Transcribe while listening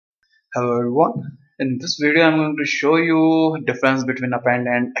Hello everyone. In this video I'm going to show you difference between append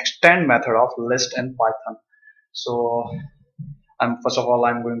and extend method of list in Python. So first of all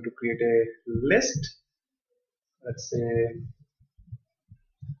I'm going to create a list. Let's say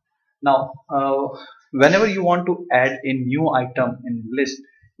now whenever you want to add a new item in list,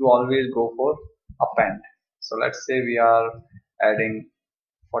 you always go for append. So let's say we are adding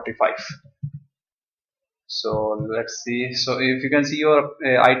 45. So let's see. So if you can see your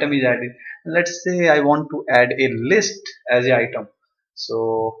item is added. Let's say I want to add a list as a item.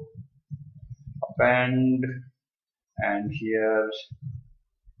 So append, and here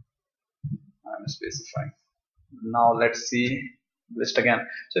I'm specifying. Now let's see list again.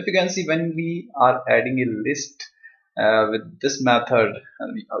 So if you can see, when we are adding a list with this method,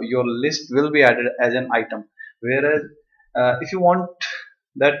 your list will be added as an item. Whereas if you want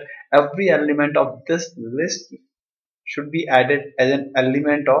that every element of this list should be added as an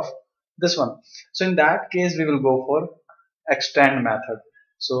element of this one, so in that case we will go for extend method.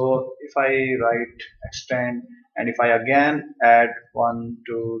 So if I write extend, and if I again add 1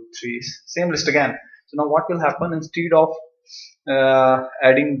 2 3, same list again. So now what will happen, instead of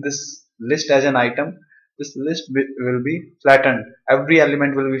adding this list as an item, this list will be flattened. Every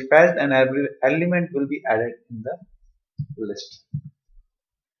element will be fetched and every element will be added in the list.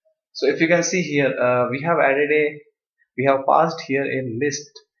 So if you can see here, we have passed here a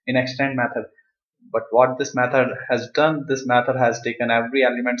list in extend method. But what this method has done, this method has taken every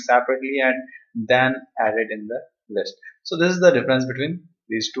element separately and then added in the list. So this is the difference between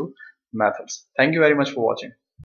these two methods. Thank you very much for watching.